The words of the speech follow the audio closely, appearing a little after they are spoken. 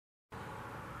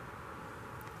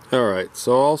Alright,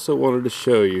 so I also wanted to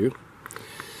show you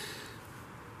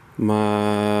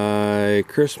my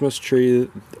Christmas tree,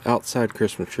 outside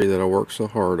Christmas tree that I worked so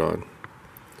hard on.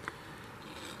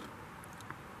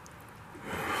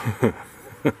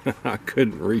 I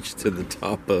couldn't reach to the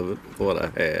top of it, what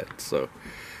I had, so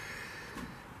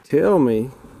tell me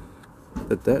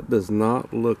that that does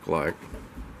not look like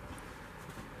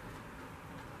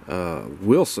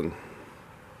Wilson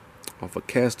off of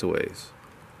Castaways.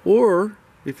 Or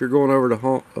if you're going over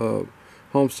to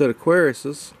Homestead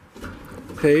Aquarius's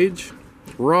page,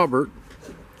 Robert,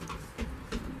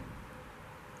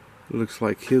 it looks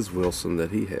like his Wilson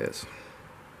that he has.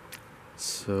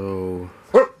 So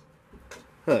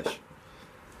hush.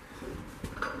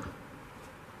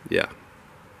 Yeah.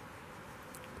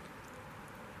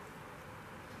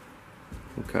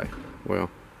 Okay, well,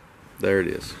 there it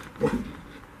is.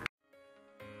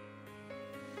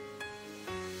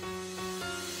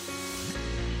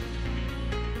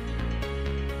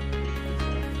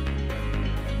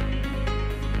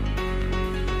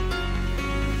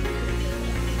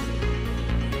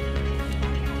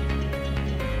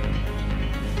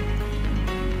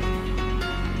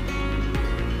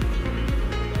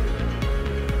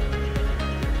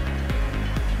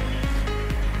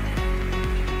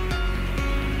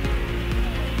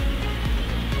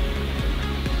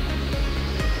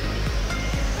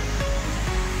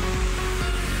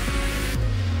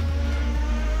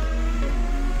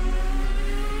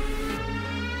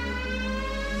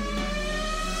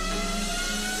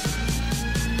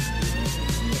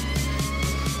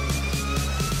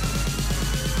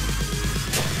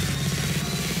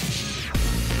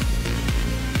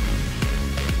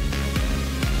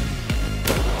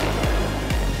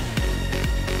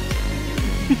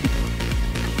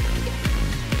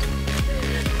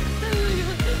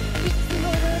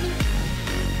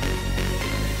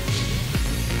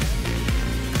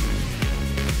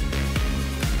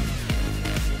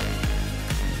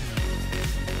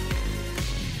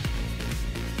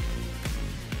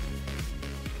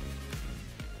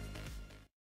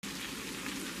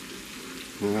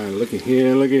 Alright, look at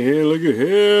here, look at here, look at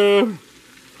here.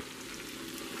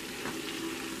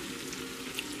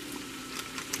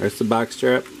 That's the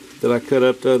backstrap that I cut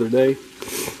up the other day.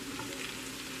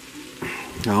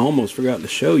 I almost forgot to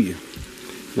show you.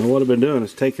 Now what I've been doing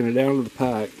is taking it down to the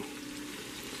pike.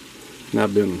 And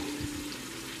I've been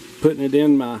putting it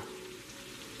in my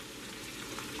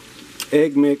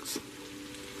egg mix.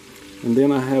 And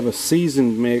then I have a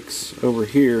seasoned mix over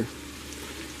here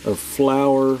of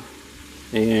flour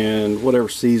and whatever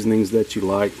seasonings that you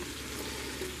like,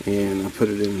 and I put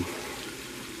it in,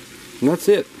 and that's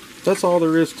it. That's all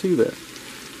there is to that.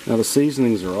 Now the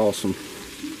seasonings are awesome,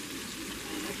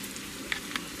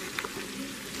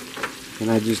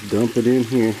 and I just dump it in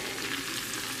here.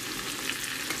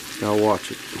 Y'all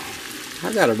watch it.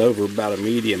 I got it over about a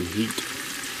medium heat.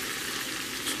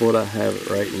 That's what I have it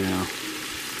right now.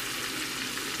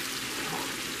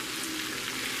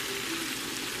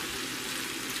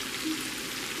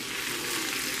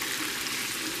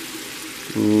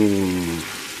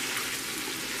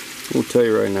 I'll tell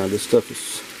you right now, this stuff is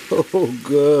so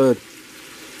good.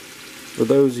 For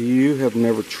those of you who have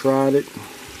never tried it,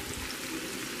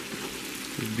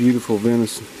 beautiful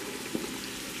venison.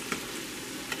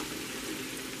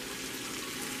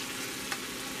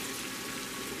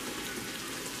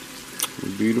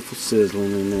 Beautiful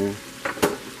sizzling in there.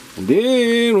 And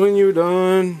then when you're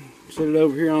done, set it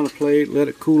over here on a plate, let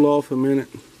it cool off a minute,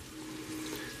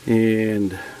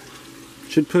 and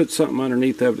should put something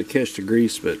underneath of it to catch the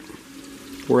grease, but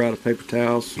we're out of paper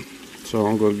towels, so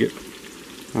I'm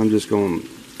just going to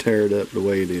tear it up the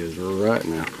way it is right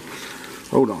now.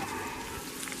 Hold on.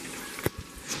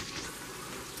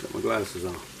 Got my glasses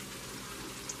on.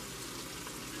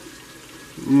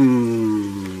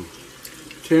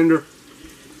 Tender.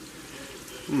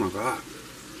 Oh my God.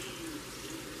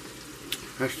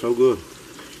 That's so good.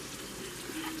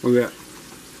 Look at that.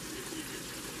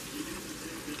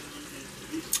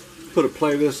 Put a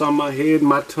plate of this on my head and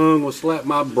my tongue will slap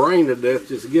my brain to death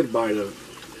just to get a bite of it.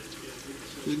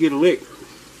 Just get a lick.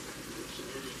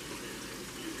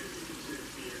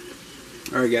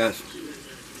 Alright guys.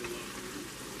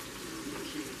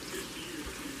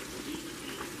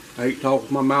 I hate to talk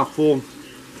with my mouth full.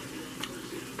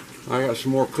 I got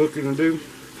some more cooking to do.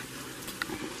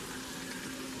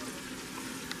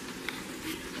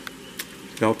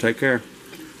 Y'all take care.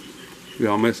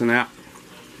 Y'all missing out.